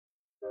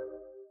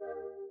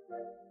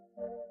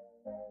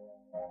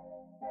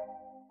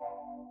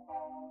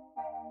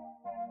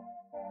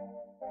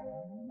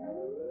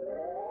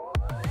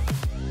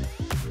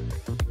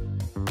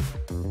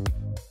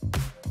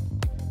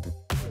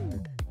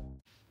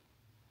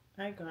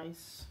Hi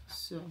guys,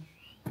 so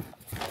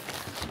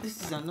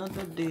this is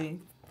another day.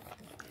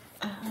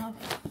 I have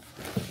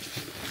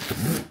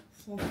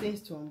some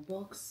things to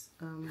unbox.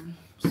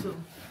 So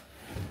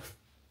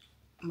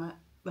by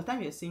the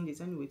time you're seeing this,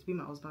 anyway, it'll be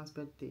my husband's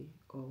birthday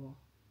or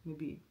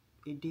maybe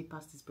a day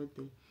past his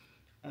birthday.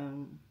 So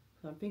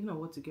I'm thinking of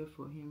what to get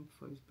for him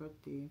for his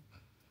birthday,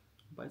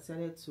 but I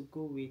decided to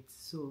go with.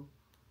 So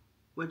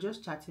we're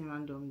just chatting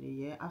randomly,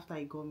 yeah. After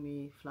he got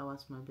me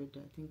flowers for my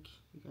birthday, I think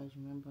you guys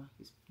remember.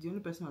 He's the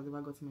only person who's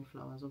ever gotten me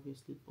flowers,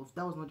 obviously.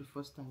 That was not the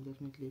first time,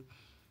 definitely.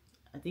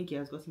 I think he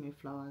has gotten me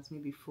flowers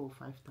maybe 4 or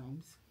 5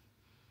 times.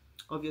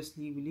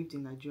 Obviously, we lived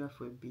in Nigeria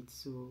for a bit,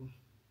 so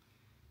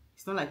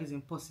it's not like it's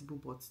impossible,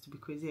 but to be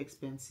crazy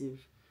expensive.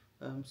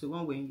 So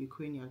when we're in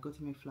Ukraine, he had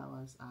gotten me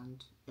flowers,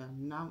 and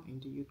now in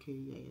the UK,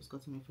 yeah, he's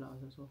gotten me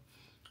flowers as well.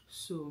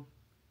 So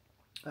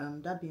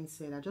that being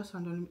said, I just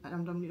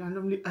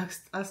randomly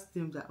asked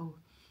him that, oh,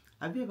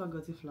 have you ever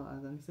gotten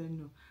flowers? And he said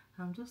no.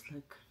 And I'm just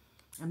like,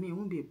 I mean, it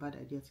won't be a bad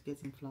idea to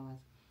get him flowers.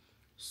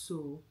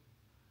 So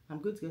I'm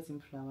going to get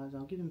him flowers.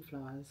 I'll give him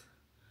flowers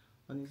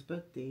on his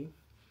birthday.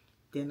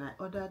 Then I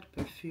ordered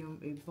perfume,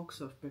 a box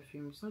of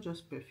perfume. It's not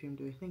just perfume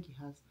though. I think he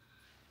has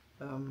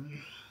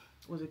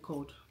what's it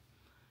called?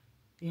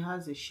 He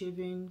has a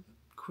shaving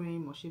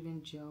cream or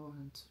shaving gel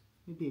and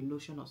maybe a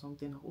lotion or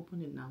something. I'll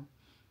open it now.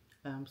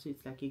 So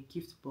it's like a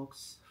gift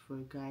box for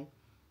a guy.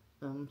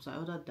 So I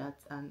ordered that,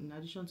 and in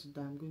addition to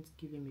that, I'm going to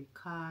give him a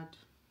card.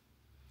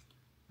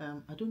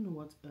 I don't know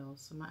what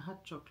else. I might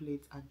add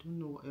chocolate. I don't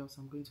know what else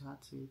I'm going to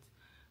add to it.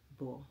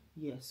 But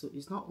yeah, so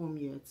it's not home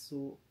yet.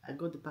 So I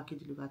got the package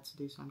delivered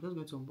today. So I'm just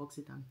going to unbox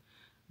it and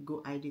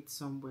go hide it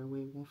somewhere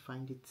where you won't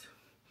find it.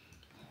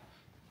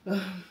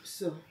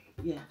 So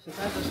yeah, so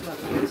that's just what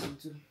I'm going to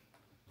do.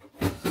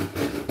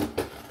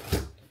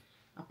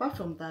 Apart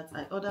from that,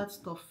 I ordered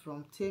stuff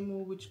from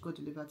Temu, which got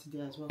delivered today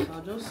as well. So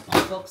I'll just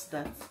unbox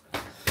that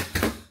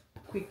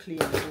quickly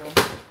as well.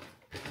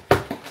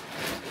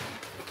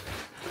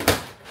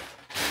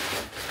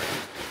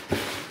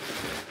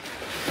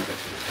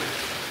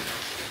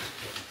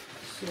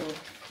 So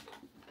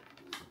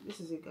this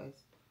is it,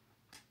 guys.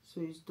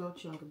 So it's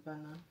DECOR.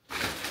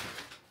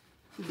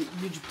 The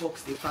huge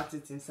box they packed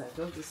it inside,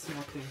 just this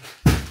small thing.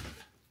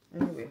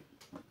 Anyway,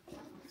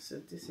 so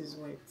this is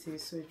what it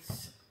is. So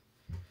it's,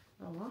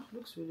 oh wow,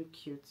 looks really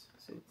cute.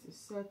 So it's a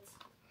set,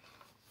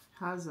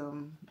 has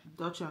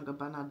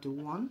DECOR the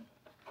one.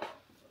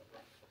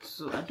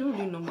 So I don't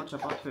really know much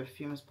about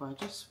perfumes, but I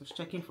just was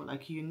checking for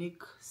like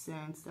unique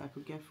scents that I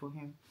could get for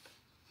him.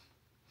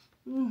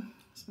 It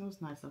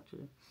smells nice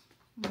actually.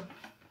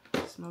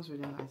 It smells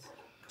really nice.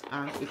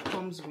 And it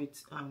comes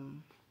with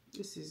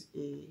this is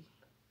an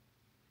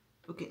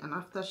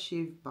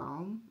aftershave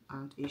balm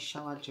and a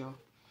shower gel.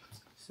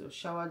 So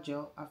shower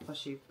gel,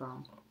 aftershave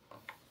balm.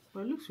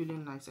 But it looks really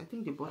nice. I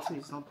think the bottle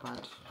is not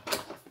bad.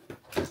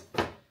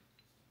 I'm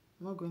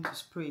not going to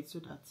spray it so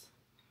that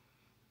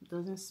it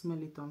doesn't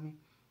smell it on me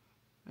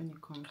when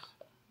it comes.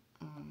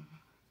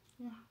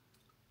 Yeah.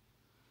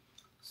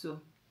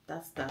 So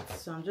that's that.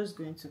 So I'm just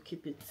going to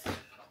keep it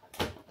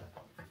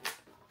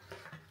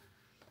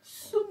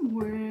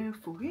somewhere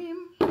for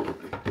him.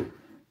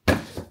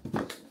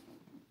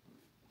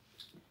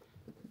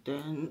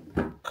 Then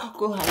I'll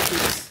go hide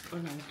it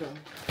when I'm done.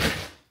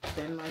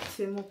 Then my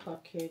Temu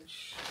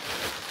package,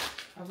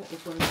 I haven't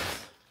opened it.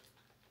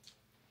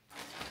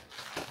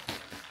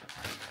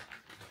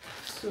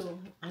 So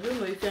I don't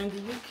know if you're in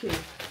the UK.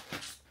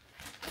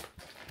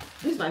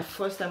 This is my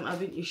first time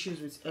having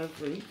issues with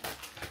Every.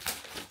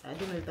 I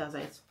don't know if that's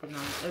how it's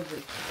pronounced,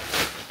 Every.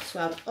 So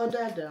I've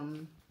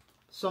ordered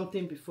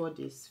something before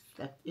this,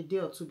 like a day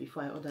or two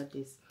before I ordered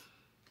this.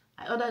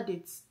 I ordered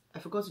it, I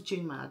forgot to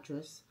change my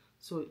address.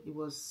 So it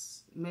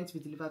was meant to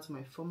be delivered to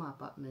my former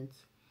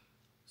apartment,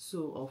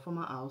 or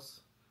former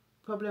house.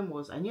 Problem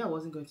was, I knew I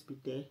wasn't going to be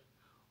there,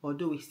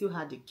 although we still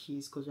had the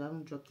keys because we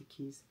haven't dropped the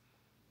keys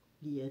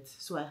yet.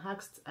 So I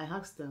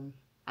asked them.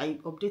 I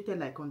updated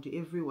like on the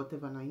Every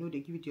whatever. Now, you know,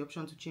 they give you the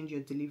option to change your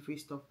delivery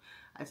stuff.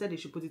 I said they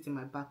should put it in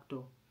my back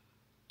door.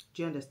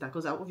 Do you understand?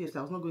 Because obviously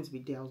I was not going to be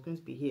there. I was going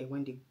to be here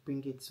when they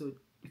bring it. So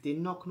if they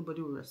knock,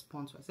 nobody will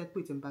respond. So I said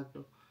put it in back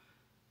door.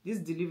 This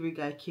delivery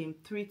guy came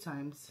 3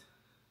 times.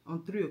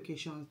 On 3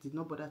 occasions, did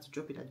not bother to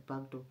drop it at the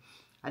back door.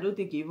 I don't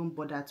think he even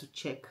bothered to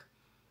check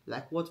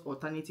like what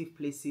alternative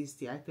places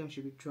the item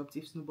should be dropped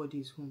if nobody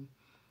is home.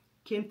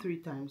 Came 3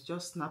 times,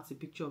 just snapped a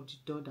picture of the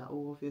door that,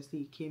 oh, obviously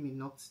he came, he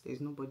knocked,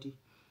 there's nobody.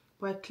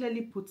 But I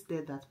clearly put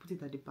there that put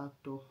it at the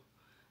back door.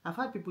 I've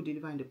had people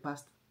deliver in the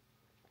past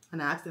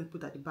and I asked them to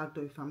put at the back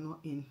door if I'm not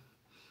in,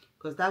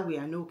 because that way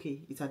I know,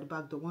 okay, it's at the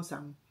back door. Once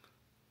I'm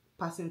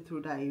passing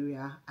through that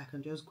area, I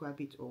can just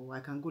grab it, or I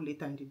can go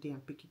later in the day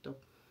and pick it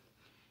up.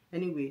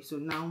 Anyway, so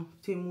now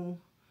Temu,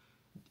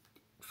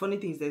 funny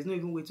thing is there's no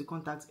even way to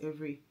contact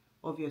Every.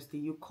 Obviously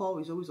you call,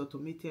 is always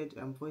automated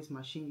voice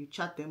machine. You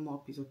chat them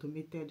up, is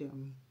automated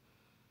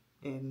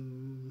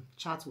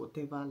chat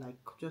whatever, like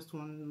just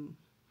one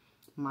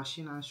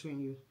machine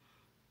answering you.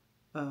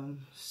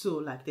 So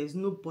like there's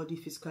nobody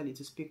physically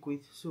to speak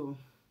with. So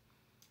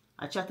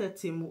I chatted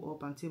Temu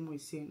up, and Temu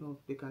is saying, oh,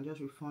 they can just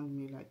refund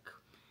me. Like,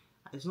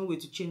 there's no way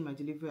to change my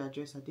delivery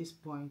address at this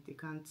point. They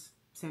can't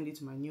send it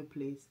to my new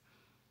place.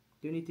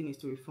 The only thing is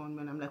to refund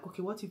me. And I'm like,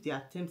 okay, what if they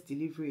attempt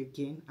delivery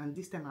again? And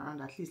this time around,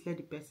 at least let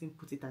the person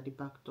put it at the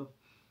back door.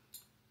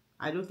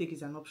 I don't think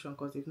it's an option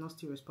because they've not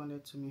still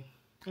responded to me.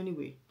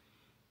 Anyway,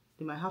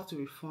 they might have to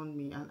refund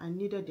me. And I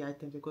needed the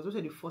items because those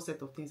are the first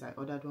set of things I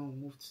ordered when we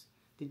moved.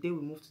 The day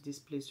we moved to this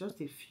place.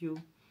 Just a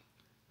few,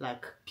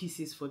 like,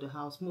 pieces for the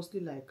house.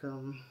 Mostly, like,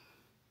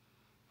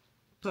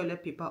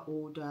 toilet paper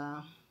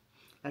holder,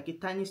 like a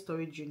tiny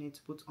storage unit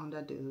to put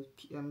under the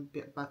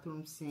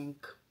bathroom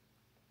sink,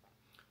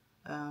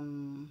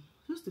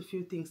 just a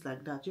few things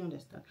like that. Do you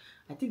understand?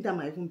 I think that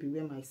might even be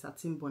where my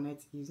satin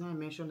bonnet is. Now I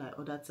mentioned I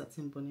ordered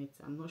satin bonnet.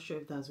 I'm not sure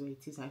if that's where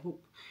it is. I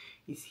hope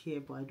it's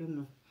here, but I don't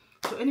know.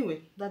 So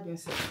anyway, that being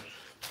said,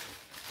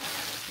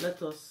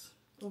 let us,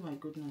 oh my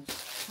goodness,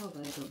 how have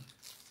I done?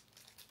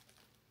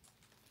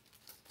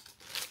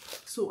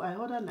 So I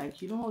ordered,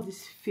 like, you know, all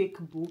these fake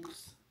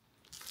books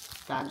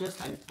that are just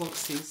like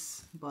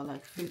boxes, but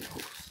like fake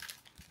books.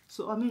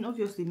 So I mean,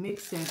 obviously it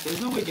makes sense. There's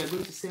no way they're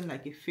going to send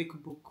like a fake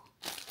book,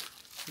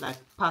 like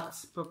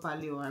packed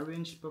properly or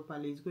arranged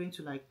properly. It's going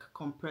to like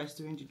compress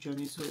during the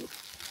journey. So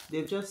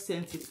they've just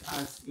sent it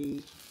as a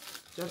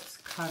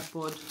just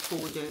cardboard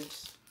folded.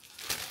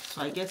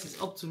 So I guess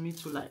it's up to me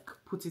to like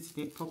put it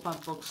in a proper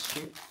box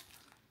shape.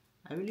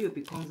 I really hope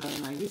it comes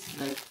out like this. Is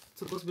like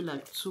supposed to be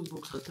like 2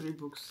 books or 3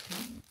 books,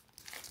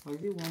 or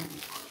is it 1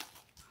 book?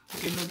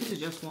 Okay, no, this is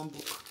just 1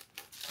 book.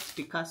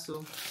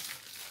 Picasso,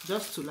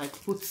 just to like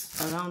put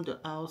around the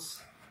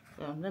house.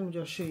 Let me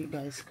just show you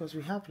guys, because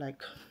we have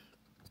like,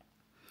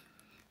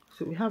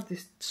 so we have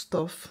this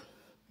stuff,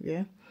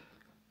 yeah.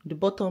 The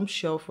bottom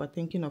shelf, we're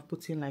thinking of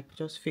putting like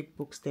just fake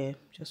books there,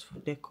 just for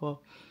decor.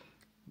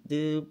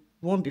 The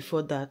one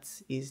before that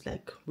is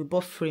like, we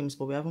bought frames,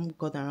 but we haven't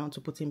got around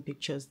to putting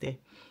pictures there.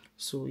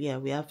 So yeah,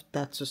 we have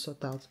that to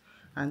sort out.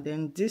 And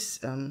then this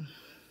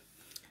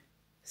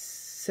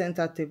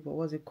center table,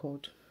 what's it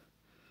called?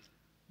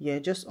 Yeah,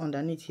 just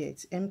underneath here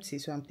it's empty,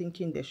 so I'm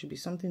thinking there should be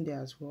something there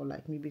as well,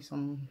 like maybe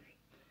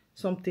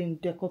something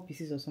decor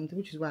pieces or something,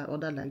 which is why I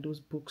ordered like those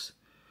books.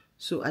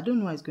 So I don't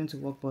know how it's going to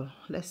work, but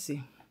let's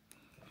see.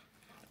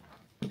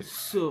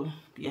 So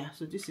yeah,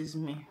 so this is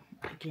me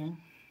again.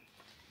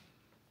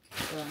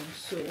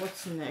 So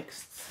what's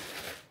next?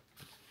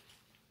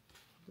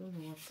 I don't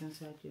know what's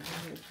inside here.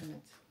 Let me open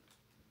it.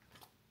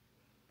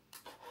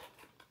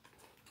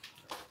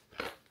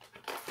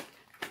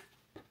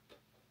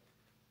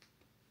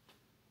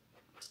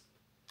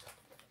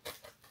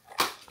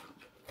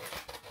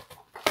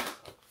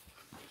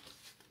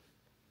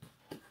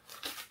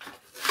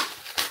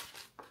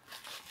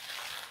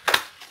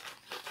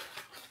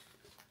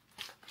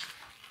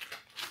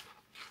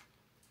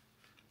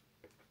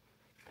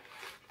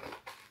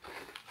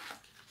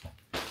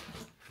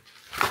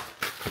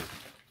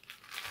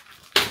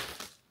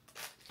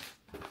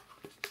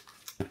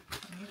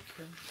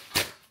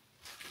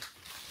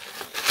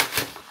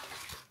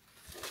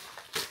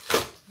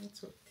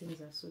 Lots of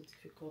things are so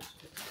difficult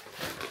to do.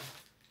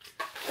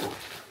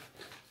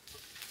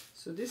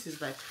 So this is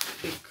like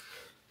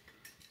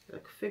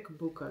fake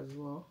book as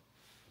well.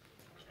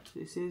 So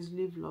it says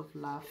live, love,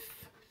 laugh,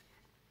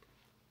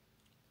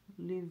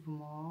 live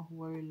more,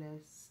 worry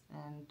less,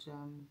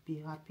 and be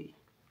happy.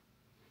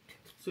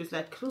 So it's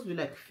like close to be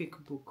like fake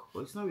book,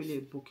 but it's not really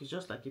a book. It's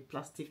just like a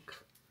plastic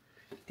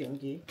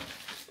thingy,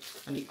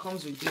 and it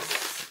comes with this.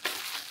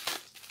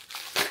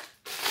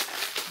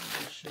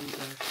 Let me show you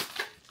guys.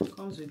 It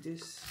comes with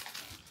this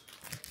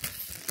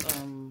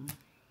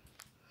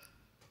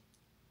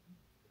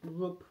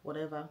rope,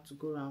 whatever, to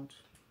go around.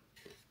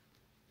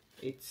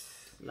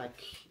 It's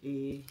like a,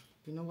 you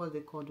know what they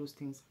call those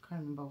things? I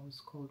can't remember what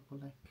it's called,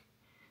 but like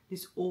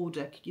this old,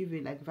 like give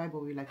it like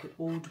vibe of it, like an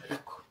old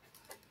book.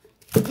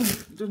 I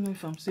don't know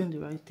if I'm saying the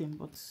right thing,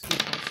 but you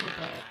can see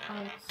that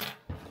out.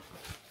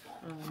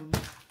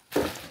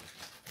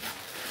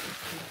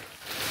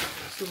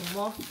 So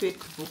more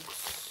fake books,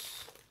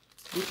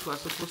 which we're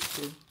supposed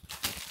to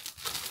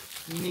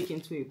make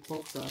into a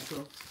box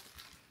ourselves.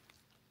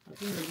 I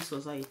didn't know this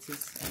was how it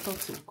is. I thought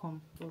it would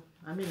come, but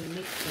I mean, it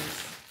makes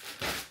sense.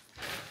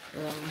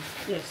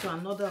 Yeah, so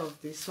another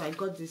of this. So I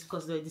got this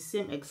because they're the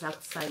same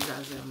exact size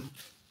as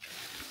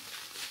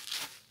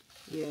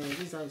yeah,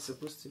 these are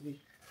supposed to be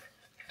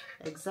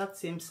exact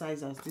same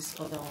size as this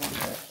other one.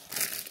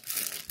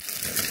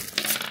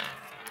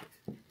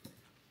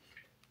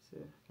 So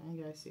can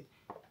you guys see?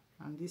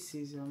 And this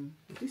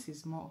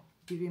is more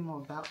giving more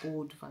of that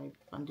old vibe,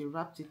 and they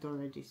wrapped it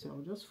already, so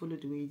I'll just follow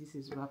the way this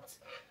is wrapped.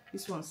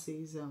 This one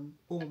says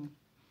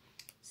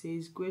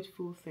says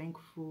grateful,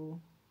 thankful,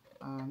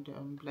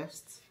 and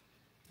blessed,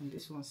 and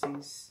this one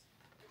says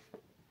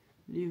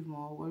live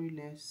more, worry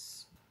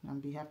less,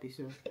 and be happy.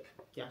 So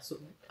yeah, so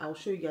I'll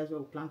show you guys where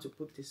we plan to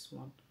put this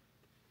one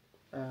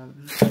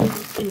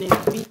in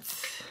a bit.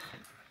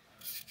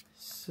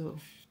 So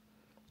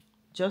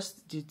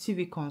just the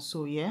TV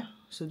console, yeah.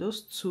 So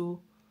those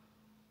two,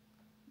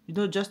 you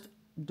know, just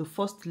the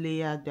first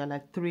layer, there are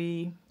like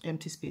 3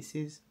 empty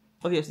spaces.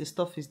 Obviously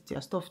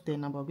their stuff there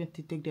now, but we're going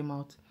to take them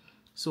out.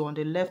 So on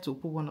the left we'll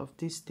put one of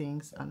these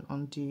things, and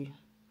on the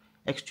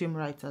extreme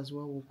right as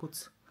well we'll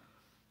put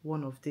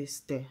one of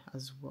this there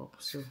as well.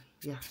 So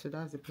yeah, so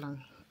that's the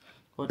plan,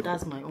 or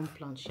that's my own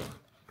plan. Sure,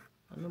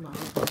 I know my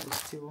husband is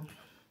still,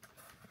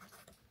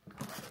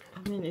 I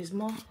mean, it's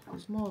more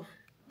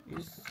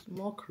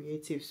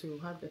creative, so we'll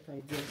have better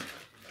ideas.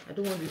 I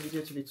don't want this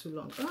video to be too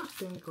long. Ah,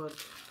 thank God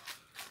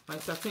my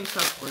satin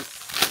cap was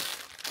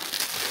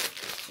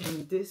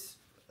in this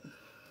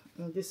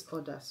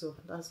order, so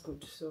that's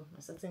good. So my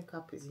satin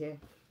cap is here,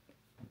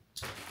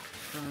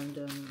 and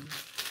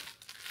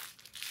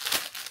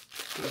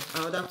yeah,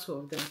 I ordered 2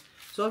 of them.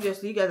 So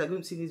obviously you guys are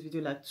going to see this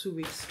video like 2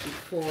 weeks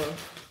before.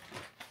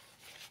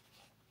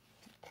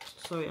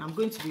 Sorry, I'm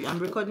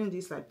recording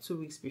this like 2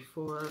 weeks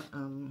before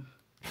my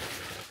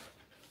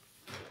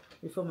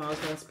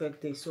husband's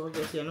birthday. So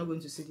obviously you're not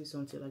going to see this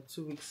until like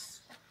 2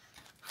 weeks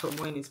from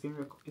when it's been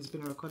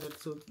recorded.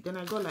 So then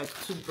I got like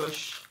 2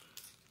 brush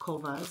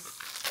covers.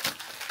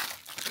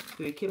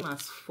 So it came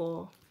as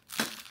 4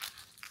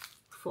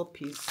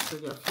 piece, so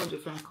there are 4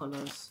 different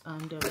colors,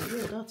 and yeah,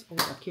 that's all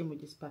that came with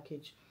this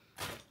package.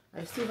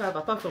 I still have,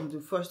 apart from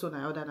the first one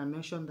I ordered, I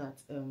mentioned that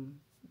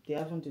they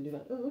haven't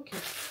delivered. Oh, okay.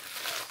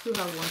 Still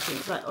have one thing.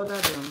 So I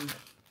ordered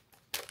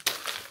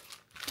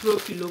throw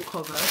pillow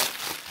covers.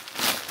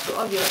 So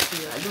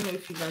obviously I don't know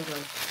if you guys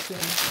have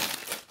seen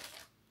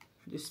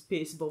the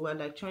space, but we're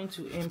like trying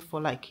to aim for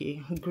like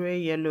a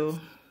gray and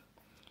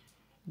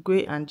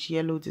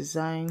yellow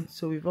design.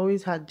 So we've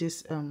always had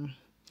this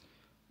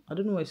I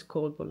don't know what it's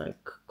called, but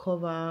like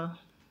cover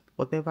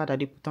whatever that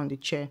they put on the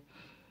chair,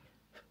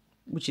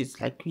 which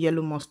is like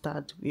yellow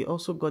mustard. We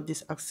also got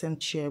this accent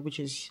chair, which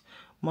is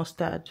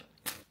mustard.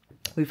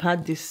 We've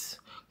had this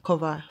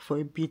cover for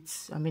a bit.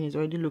 I mean, it's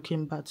already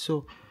looking bad.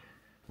 So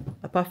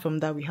apart from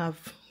that, we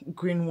have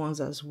green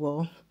ones as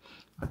well.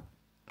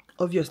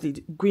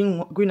 Obviously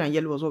green and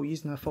yellow was what we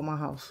used in our former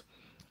house.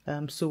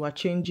 So we're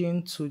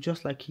changing to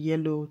just like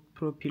yellow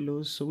pro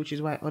pillows, so which is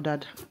why I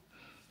ordered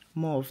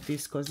more of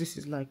this, because this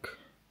is like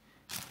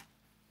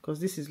well,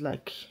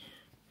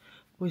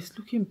 it's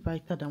looking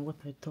brighter than what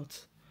I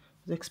thought. I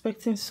was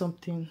expecting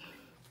something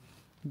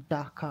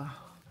darker.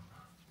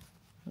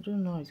 I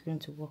don't know how it's going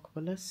to work,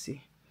 but let's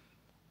see.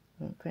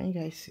 Can you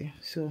guys see?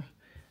 So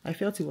I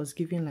felt it was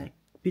giving like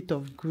a bit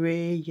of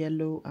gray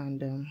yellow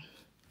and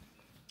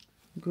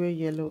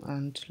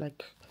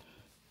like,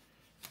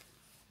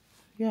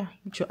 yeah,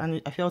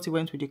 and I felt it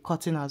went with the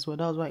cotton as well.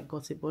 That was why I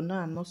got it, but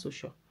now I'm not so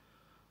sure.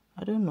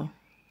 I don't know.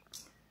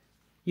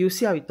 You'll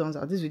see how it turns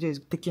out. This video is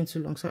taking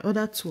too long, so I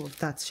ordered 2 of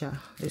that. Yeah,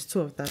 there's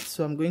 2 of that.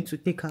 So I'm going to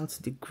take out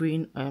the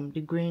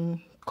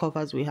green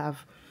covers we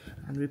have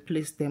and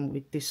replace them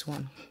with this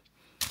one.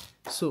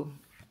 So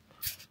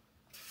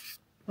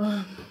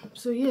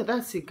yeah,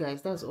 that's it,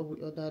 guys. That's all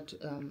we ordered.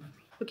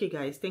 Okay,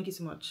 guys, thank you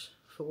so much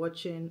for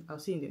watching. I'll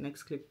see you in the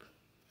next clip.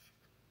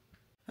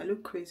 I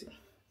look crazy.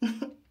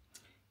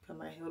 Got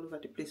my hair all over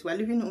the place. We're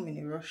leaving home in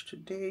a rush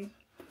today.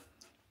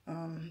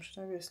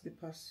 Should I wear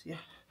slippers? Yeah.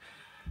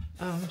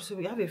 So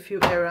we have a few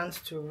errands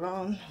to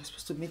run. We're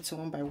supposed to meet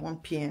someone by 1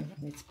 p.m.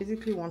 and it's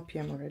basically 1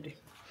 p.m. already.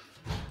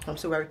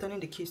 So we're returning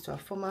the keys to our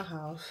former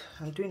house.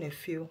 I'm doing a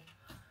few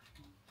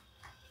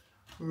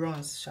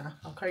runs.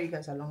 I'll carry you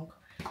guys along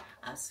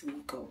as we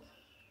go.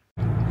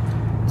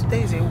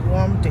 Today is a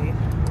warm day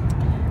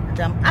and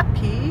I'm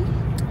happy.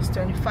 It's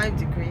 25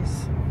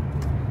 degrees.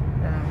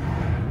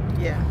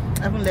 Yeah,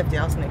 I haven't left the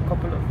house in a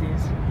couple of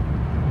days.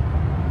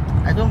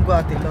 I don't go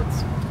out a lot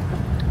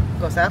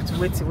because I have to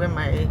wait till when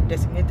my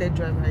designated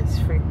driver is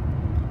free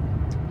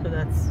so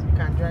that he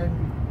can drive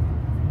me.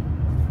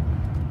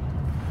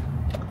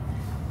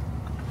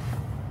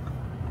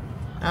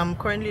 I'm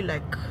currently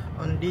like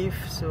on leave,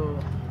 so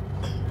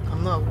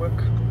I'm not at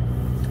work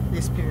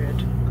this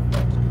period.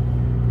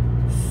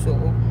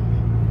 So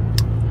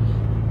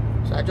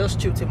I just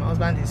chill till my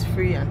husband is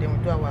free, and then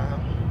we do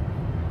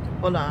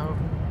all our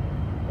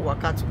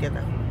workout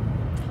together.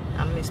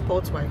 I'm a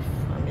sports wife.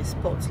 I'm a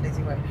sports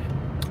lazy wife.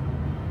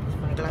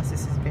 My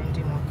glasses is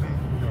bending one kind.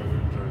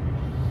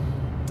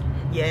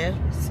 Yeah,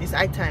 it's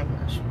high time.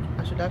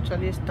 I should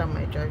actually start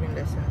my driving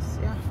lessons.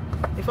 Yeah,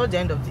 before the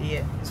end of the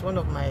year. It's one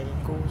of my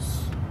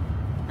goals.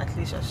 At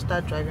least I should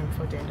start driving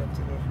before the end of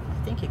the year. I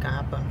think it can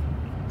happen.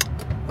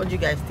 What do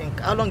you guys think?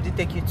 How long did it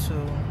take you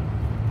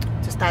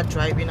to start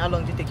driving? How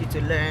long did it take you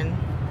to learn?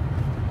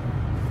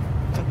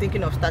 I'm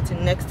thinking of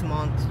starting next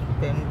month,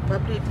 then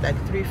probably like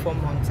 3-4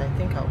 months. I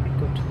think I'll be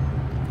good.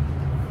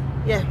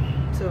 Yeah,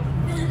 so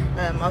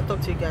I'll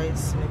talk to you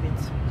guys in a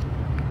bit.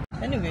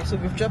 Anyway, so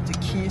we've dropped the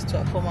keys to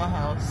our former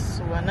house,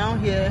 so we're now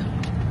here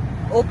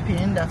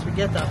hoping that we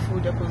get our full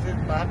deposit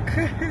back.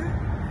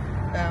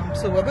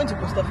 So we're going to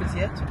post office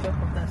here to drop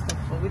off that stuff.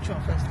 For which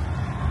one first?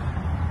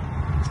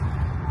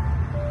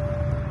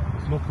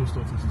 It's not post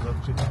office, it's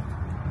actually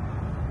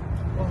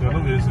they're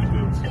not very easily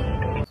built.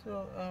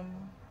 So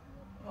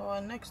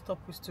our next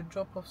stop is to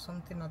drop off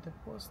something at the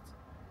post.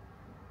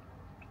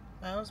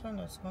 My husband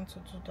is going to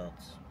do that.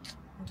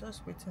 I'm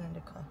just waiting in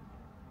the car.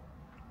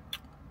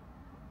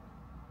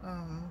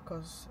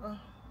 Because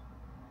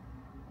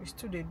we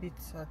stood a bit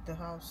at the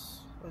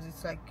house. Because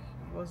it's like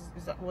it was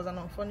an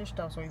unfurnished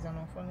house, or it's an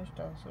unfurnished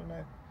house. So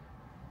like,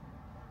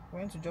 we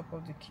went to drop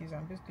off the keys,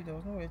 and basically there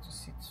was nowhere to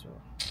sit. So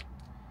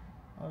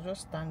I was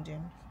just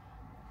standing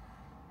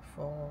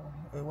for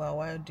a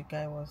while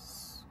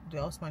the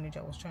house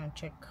manager was trying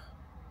to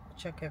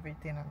check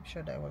everything and be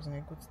sure that it was in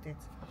a good state.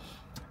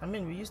 I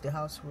mean, we used the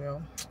house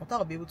well. I thought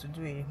I'll be able to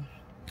do a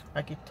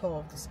tour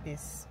of the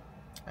space,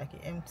 like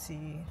an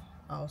empty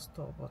house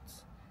tour, but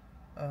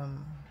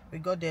we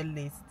got there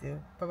late. The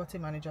property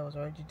manager was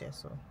already there,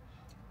 so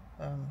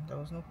there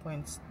was no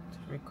point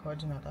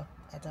recording at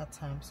that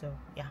time. So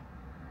yeah,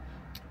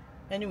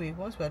 anyway,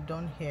 once we're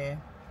done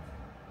here,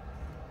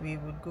 we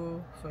would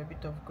go for a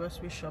bit of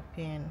grocery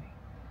shopping.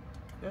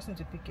 Just need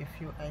to pick a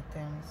few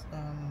items.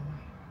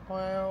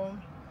 Oil,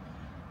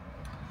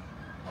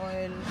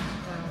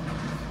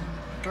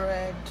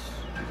 bread,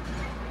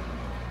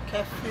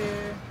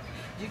 kefir.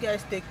 Do you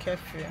guys take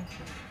kefir?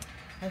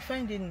 I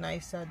find it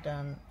nicer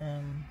than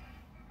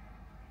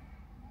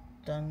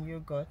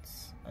yogurt.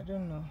 I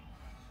don't know.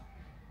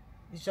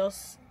 It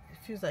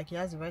feels like it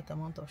has the right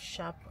amount of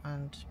sharp,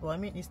 and well, I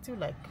mean, it's still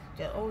like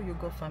they're all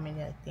yogurt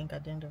family, I think,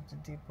 at the end of the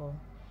day. But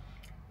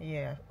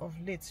yeah, of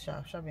late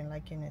I've been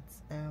liking it.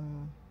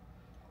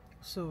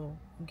 So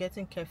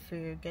getting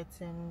kefir,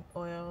 getting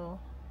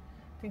oil,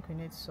 I think we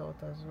need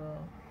salt as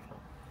well,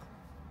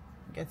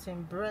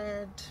 getting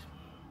bread,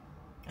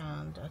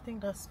 and I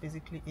think that's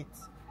basically it.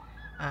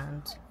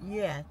 And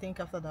yeah, I think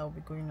after that we'll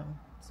be going on.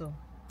 So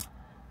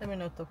let me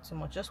not talk too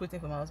much, just waiting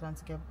for my husband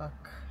to get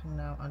back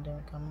now, and then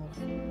we can move.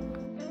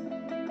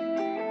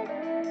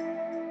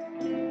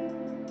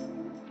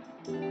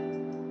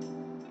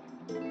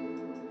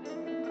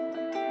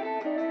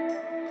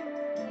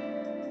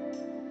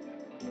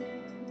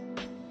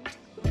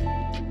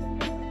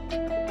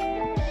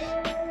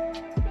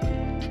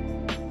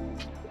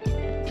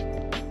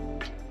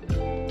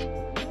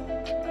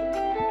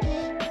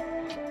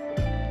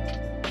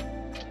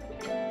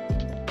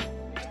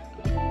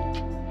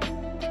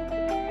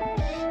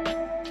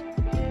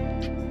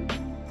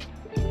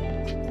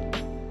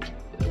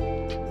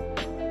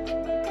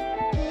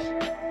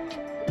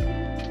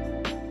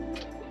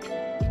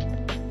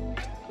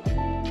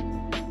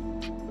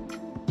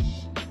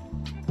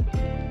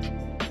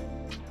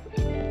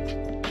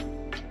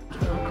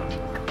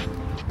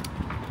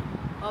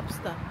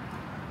 Upstar.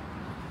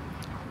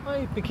 Why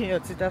are you picking your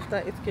teeth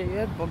after 8K? You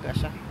had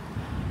Bogasha.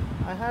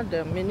 I had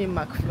the mini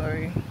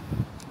McFlurry.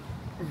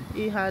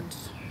 He had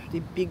the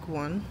big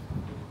one.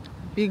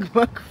 Big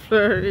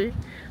McFlurry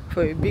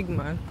for a big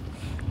man.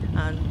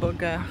 And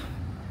burger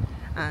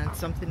and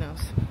something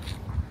else.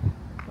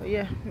 But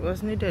yeah, it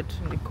was needed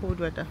in the cold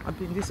weather. I've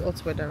been this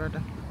hot weather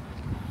rather.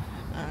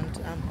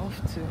 And I'm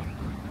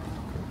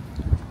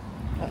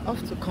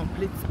off to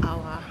complete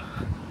our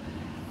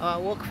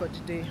work for the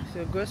day.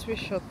 So grocery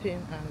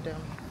shopping, and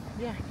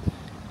yeah.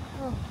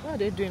 Oh, what are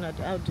they doing out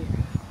there? I think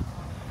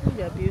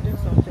they're building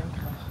something.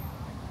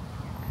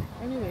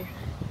 Anyway,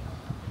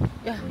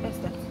 yeah, that's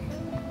that.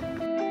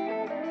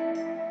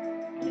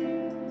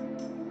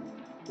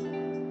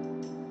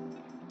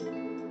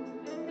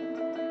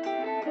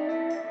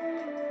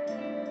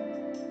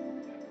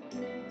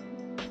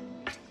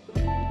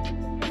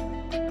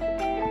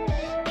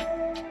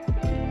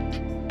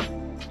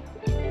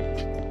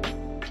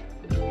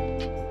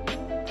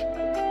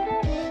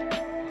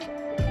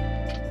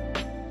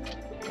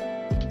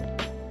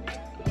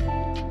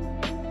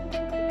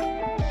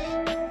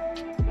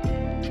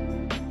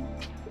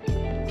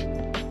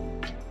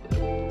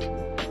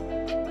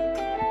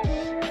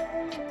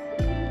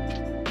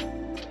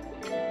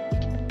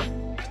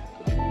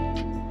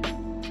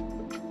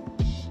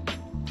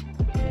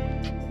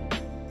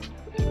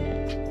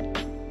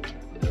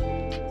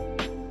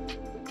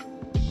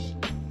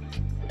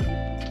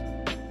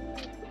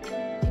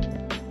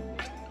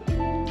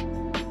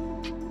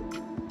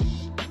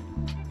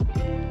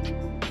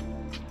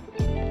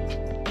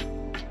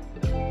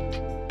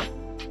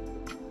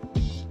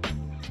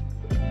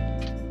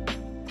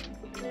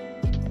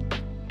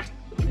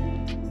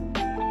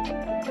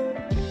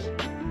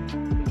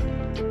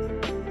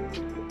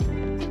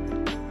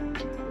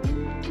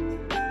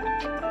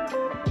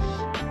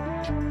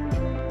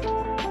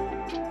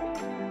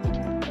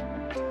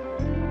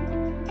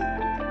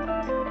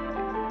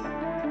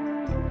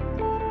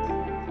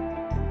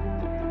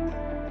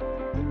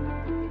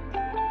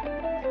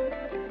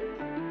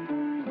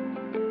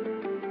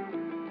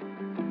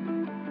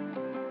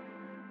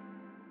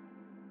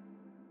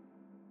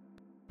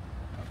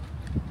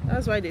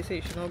 That's why they say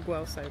you should not go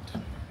outside,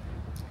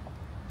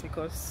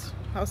 because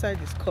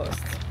outside is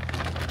cost.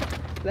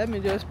 Let me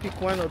just pick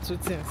one or two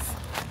things.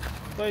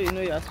 Before you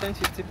know, you have spent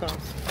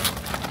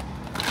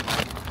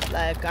 £50.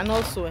 Like, and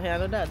also here,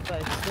 another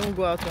advice: don't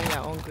go out when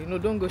you're hungry. No,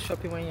 don't go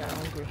shopping when you're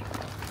hungry.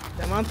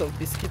 The amount of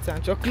biscuits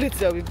and chocolates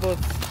that we bought,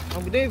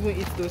 and we don't even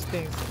eat those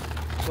things,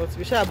 but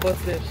we shall bought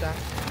them.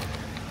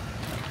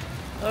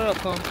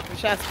 We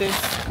shall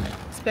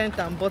spent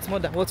and bought more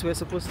than what we were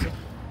supposed to.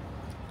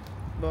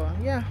 But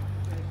yeah,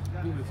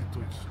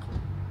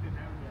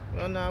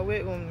 we're on our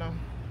way home now.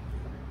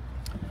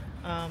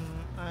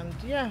 And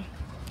yeah,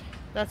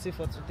 that's it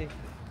for today.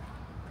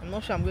 I'm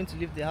not sure I'm going to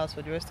leave the house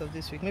for the rest of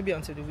this week, maybe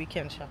until the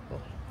weekend, but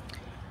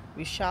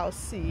we shall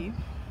see.